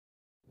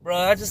Bro,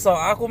 I just saw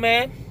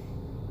Aquaman.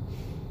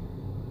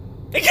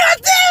 God damn,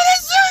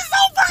 this shit is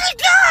so fucking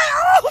good!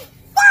 Oh,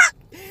 fuck!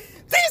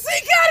 DC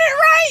got it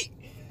right!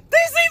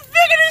 DC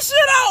figured this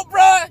shit out,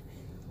 bro!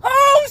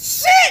 Oh,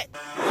 shit!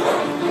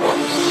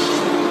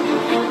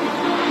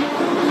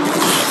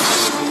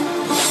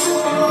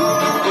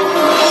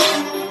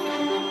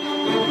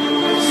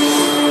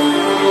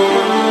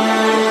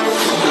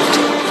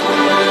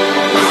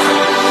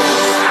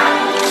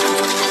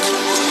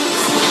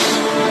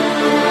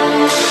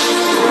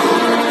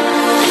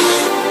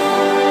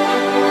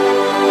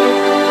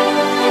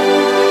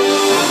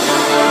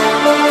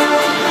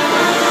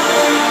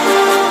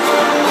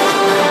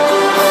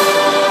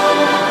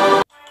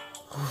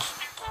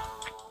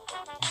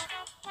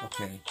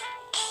 Okay,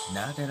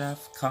 now that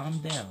I've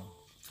calmed down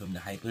from the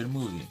hype of the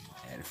movie,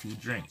 I had a few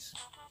drinks.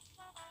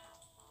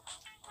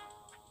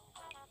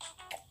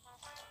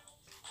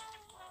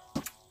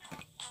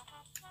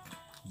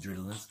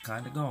 Adrenaline's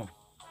kind of gone.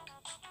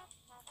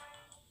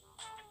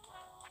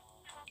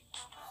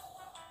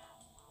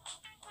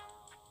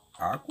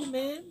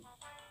 Aquaman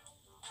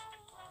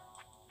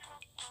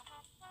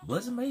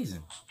was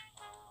amazing.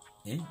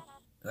 And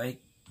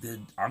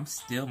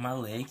my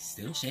legs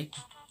still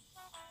shaking.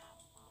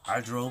 I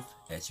drove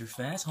extra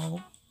fast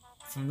home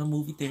from the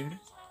movie theaters.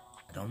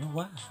 I don't know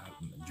why.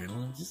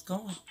 Adrenaline just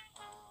going.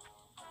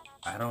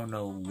 I don't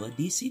know what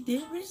DC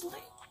did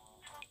recently.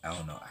 I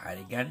don't know how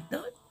they got it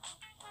done.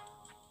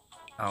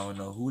 I don't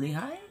know who they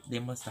hired. They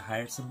must have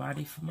hired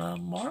somebody from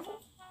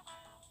Marvel.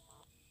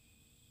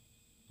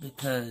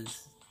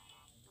 Because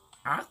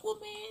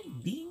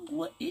Aquaman being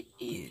what it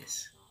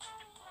is,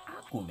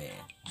 Aquaman,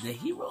 the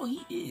hero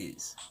he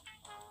is,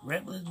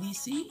 regular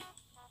DC,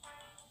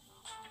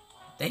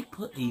 they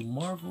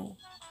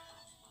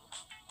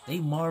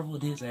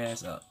marveled his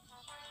ass up.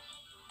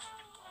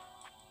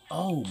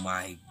 Oh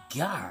my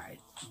God,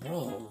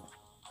 bro.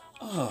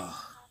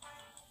 Oh.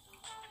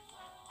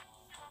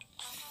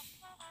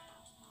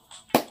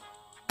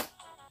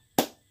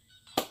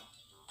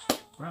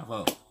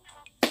 Bravo.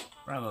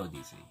 Bravo,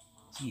 DC.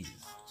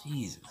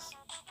 Jesus.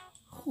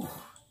 Whew.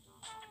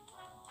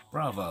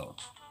 Bravo.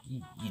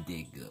 You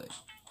did good.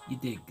 You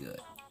did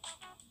good.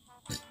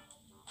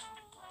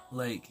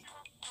 Like,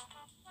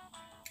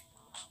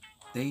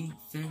 they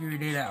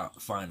figured it out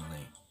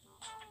finally.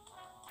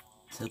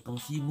 Took them a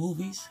few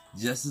movies.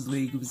 Justice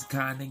League was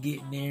kind of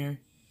getting there.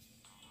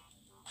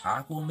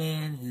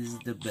 Aquaman is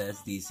the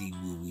best DC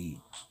movie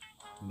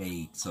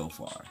made so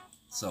far.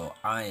 So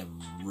I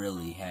am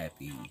really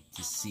happy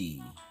to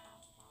see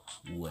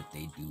what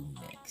they do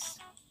next.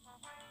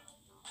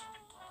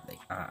 Like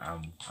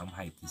I'm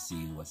hyped to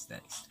see what's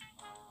next.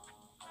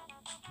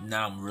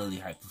 Now I'm really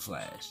hyped for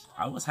Flash.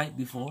 I was hyped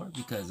before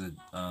because of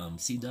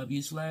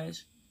CW's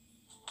Flash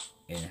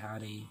and how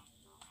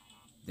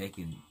they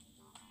can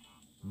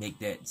make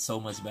that so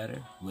much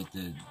better with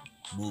the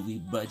movie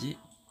budget.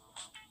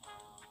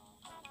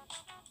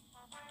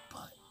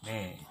 But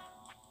man,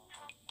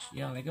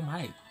 yeah, like I'm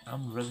hyped.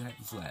 I'm really hyped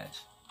for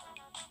Flash.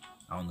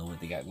 I don't know what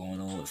they got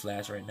going on with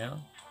Flash right now.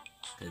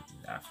 Cause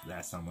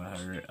last time I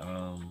heard,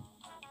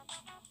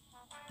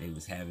 they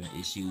was having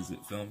issues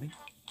with filming.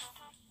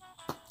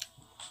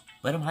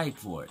 But I'm hyped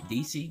for it.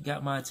 DC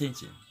got my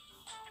attention.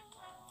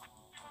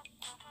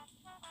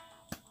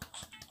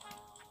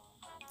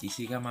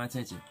 DC got my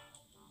attention.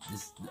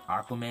 This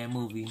Aquaman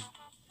movie.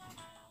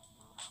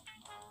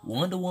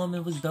 Wonder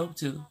Woman was dope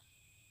too.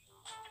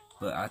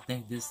 But I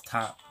think this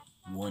top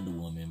Wonder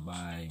Woman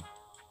by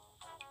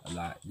a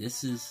lot.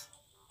 This is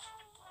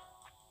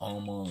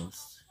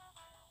almost,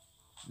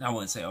 I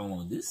wouldn't say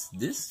almost,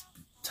 this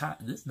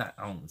not,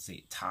 I don't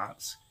say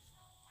tops,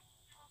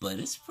 but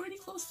it's pretty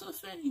close to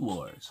Infinity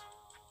Wars.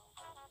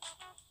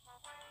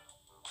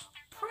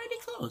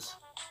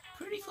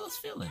 Pretty close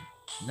feeling.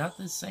 Not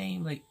the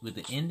same like with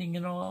the ending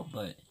and all,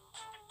 but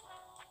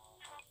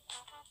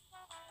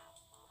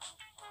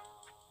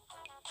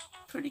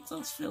pretty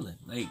close feeling.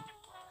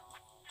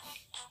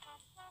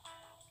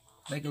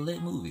 Like a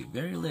lit movie,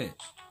 very lit.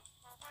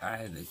 I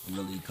had to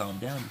really calm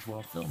down before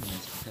I'm filming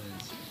this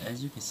because,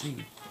 as you can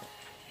see,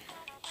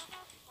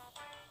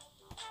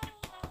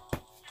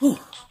 whew,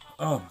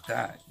 oh my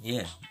God,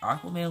 yeah,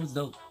 Aquaman was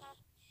dope.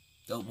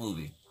 Dope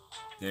movie,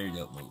 very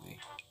dope movie.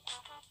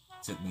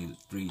 Took me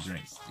 3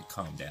 drinks to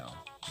calm down,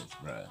 cause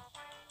bruh,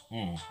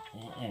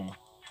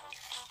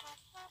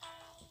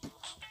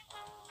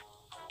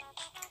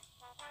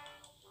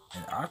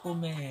 And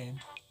Aquaman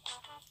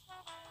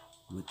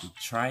with the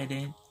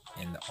trident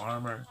and the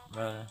armor,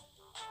 bruh.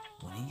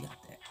 When he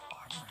got that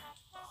armor,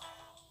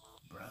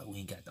 bro, when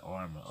he got the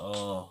armor,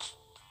 oh,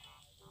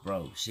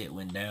 bro, shit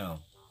went down.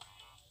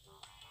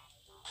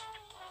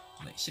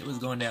 Like, shit was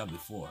going down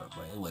before,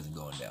 but it wasn't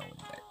going down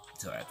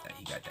until after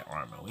he got that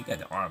armor. When he got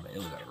the armor, it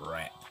was a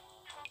wrap.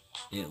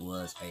 It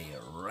was a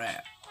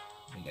wrap.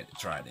 When he got the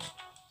trident.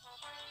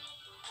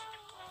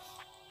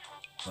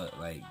 But,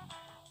 like,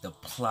 the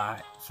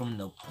plot, from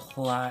the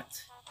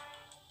plot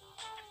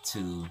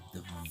to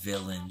the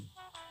villain,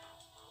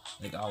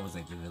 like, I always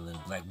like the villain,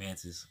 Black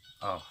Mantis.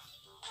 Oh,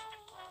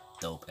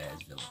 dope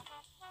ass villain.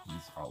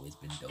 He's always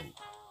been dope.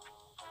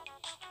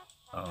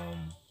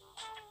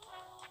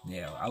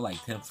 Yeah, I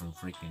liked him from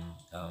freaking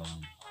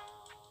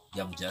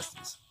Young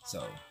Justice.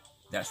 So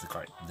that's the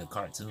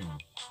cartoon.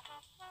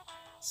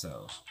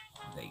 So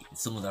like, as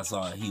soon as I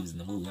saw he was in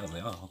the movie, I was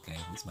like, oh, okay,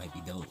 this might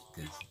be dope,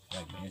 because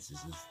Black Mantis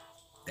is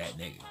that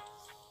nigga.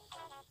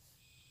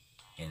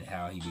 And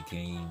how he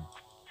became,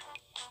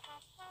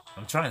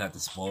 I'm trying not to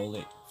spoil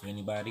it for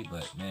anybody,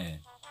 but man,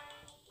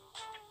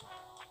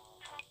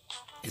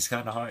 it's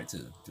kind of hard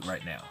to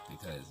right now,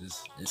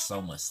 because there's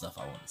so much stuff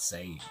I want to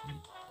say, and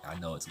I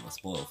know it's gonna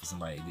spoil for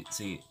somebody who didn't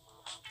see it.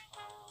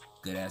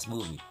 Good ass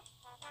movie.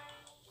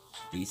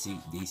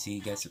 DC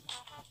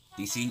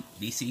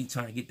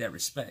trying to get that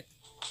respect,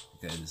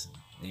 because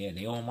yeah,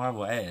 they own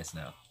Marvel ass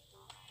now.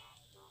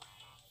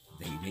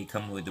 They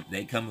coming with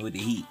the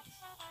heat.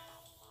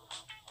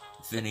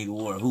 Infinity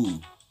War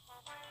who?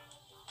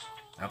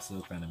 I'm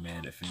still kind of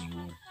mad at Infinity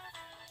War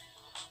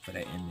for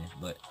that ending,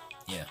 but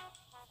yeah.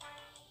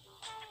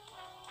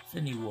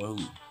 Infinity War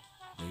who?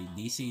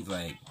 DC's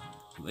like,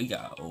 we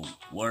got a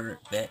word,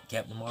 bet,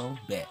 Captain Marvel,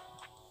 bet.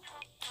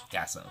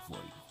 Got something for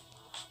you.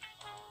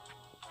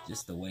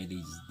 Just the way they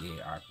just did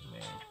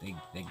Aquaman.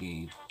 They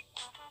gave,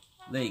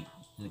 like,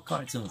 in the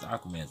cartoons,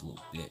 Aquaman's a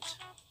little bitch.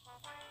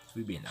 If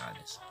we're being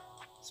honest.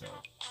 So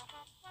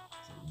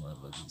the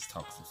motherfucker just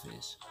talks to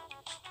fish.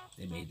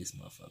 They made this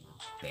motherfucker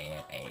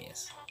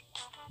badass.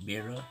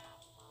 Mira,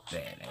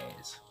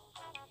 badass.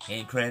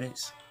 End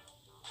credits,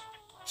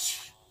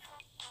 shh.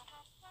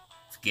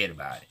 Forget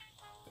about it.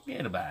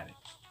 Forget about it.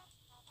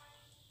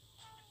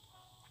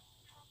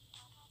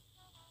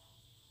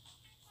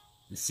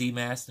 The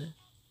Seamaster,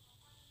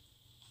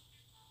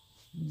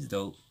 he's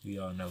dope. We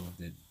all know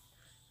that.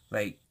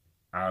 Like,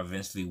 I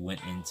eventually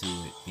went into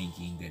it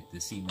thinking that the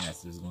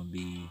Seamaster was gonna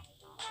be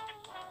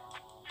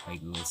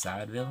like a little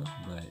side villain,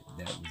 but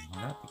that was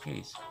not the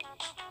case.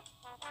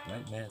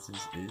 Black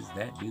Mantis is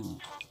that dude.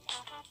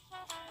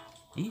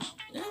 It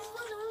wasn't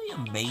really a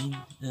main,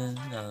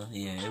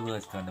 yeah, it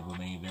was kind of a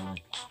main villain.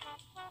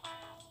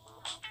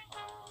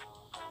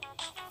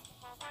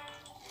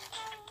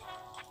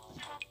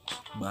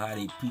 But how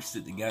they pieced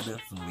it together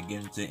from the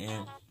beginning to the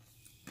end,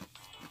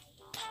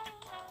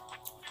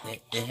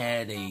 it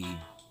had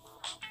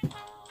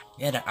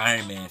an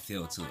Iron Man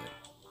feel to it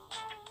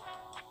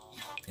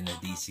in the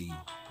DC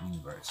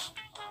universe.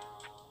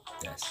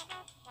 That's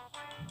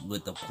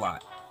with the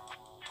plot,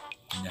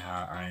 and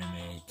how Iron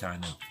Man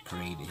kind of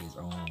created his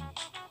own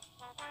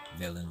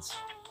villains.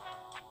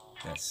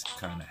 That's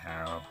kind of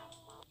how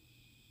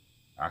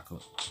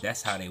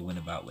that's how they went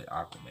about with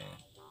Aquaman.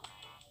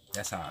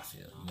 That's how I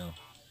feel, you know.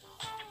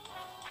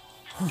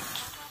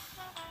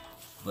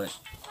 But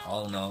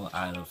all in all,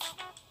 out of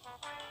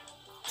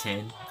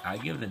 10, I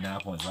give it a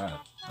 9.5.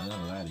 I'm not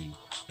gonna lie to you.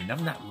 And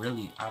I've never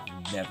really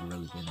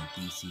been a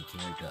DC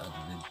character other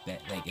than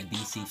like a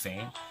DC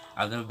fan.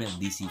 I've never been a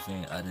DC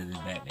fan other than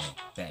Batman.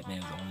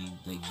 Batman's the only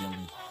big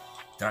villain.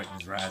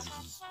 Darkness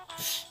Rises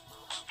is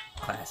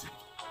classic.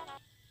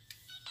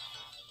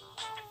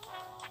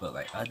 But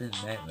like other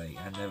than that, like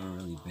I've never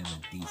really been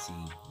a DC.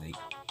 Like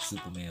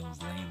Superman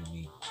was lame to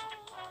me.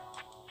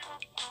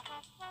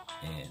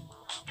 And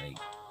like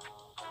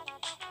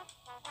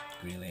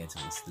Green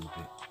Lantern was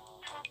stupid.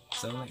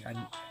 So like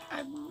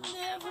I've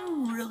never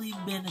really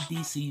been a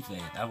DC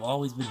fan. I've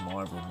always been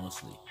Marvel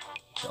mostly.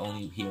 The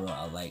only hero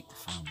I liked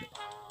from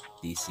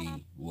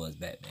DC was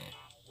Batman.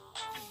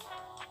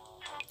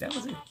 That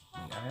was it.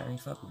 Like, I didn't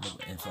fuck with no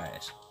in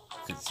Flash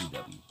because of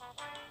CW.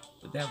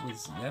 But that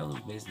was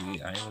basically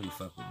it. I didn't really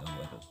fuck with no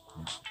other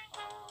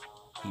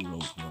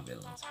heroes nor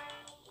villains.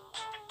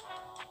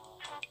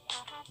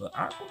 But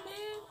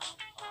Aquaman,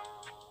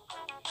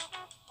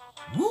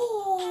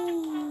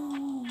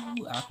 woo!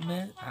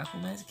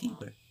 Aquaman's a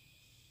keeper.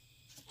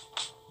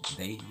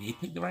 They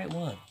picked the right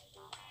one.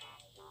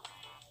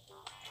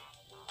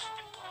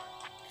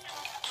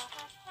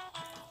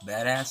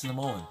 Badass in the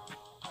morning.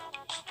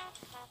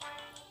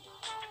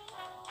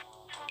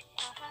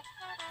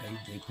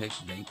 They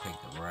picked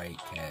the right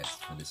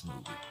cast for this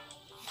movie,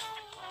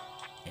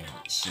 and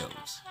it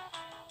shows.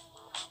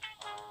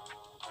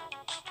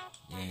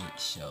 It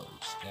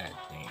shows. God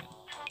damn.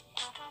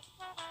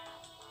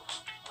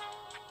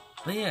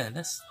 But yeah,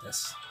 that's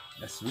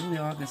really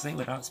all I can say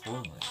without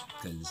spoiling it,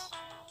 because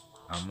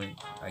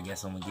I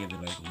guess I'm gonna give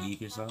it like a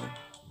week or so.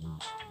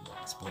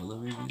 Like spoiler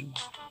review,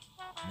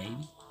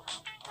 maybe,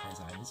 as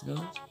how this goes.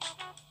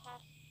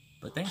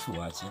 But thanks for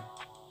watching.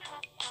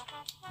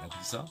 Like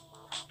you saw,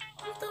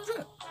 give a thumbs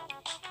up.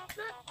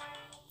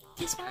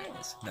 Kiss my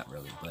ass. Not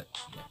really, but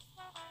yeah.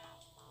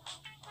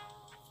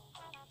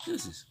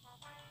 Deuces.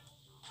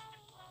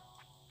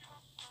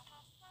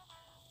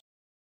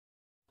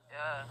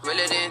 Reel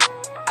it in,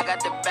 I got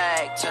the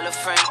bag, tell a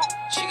friend.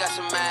 She got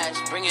some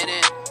ass, bring it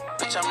in.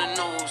 Bitch, I'm the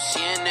news,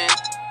 CNN.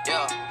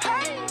 Yo,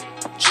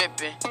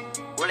 drippin',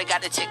 really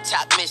got the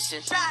TikTok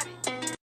mission.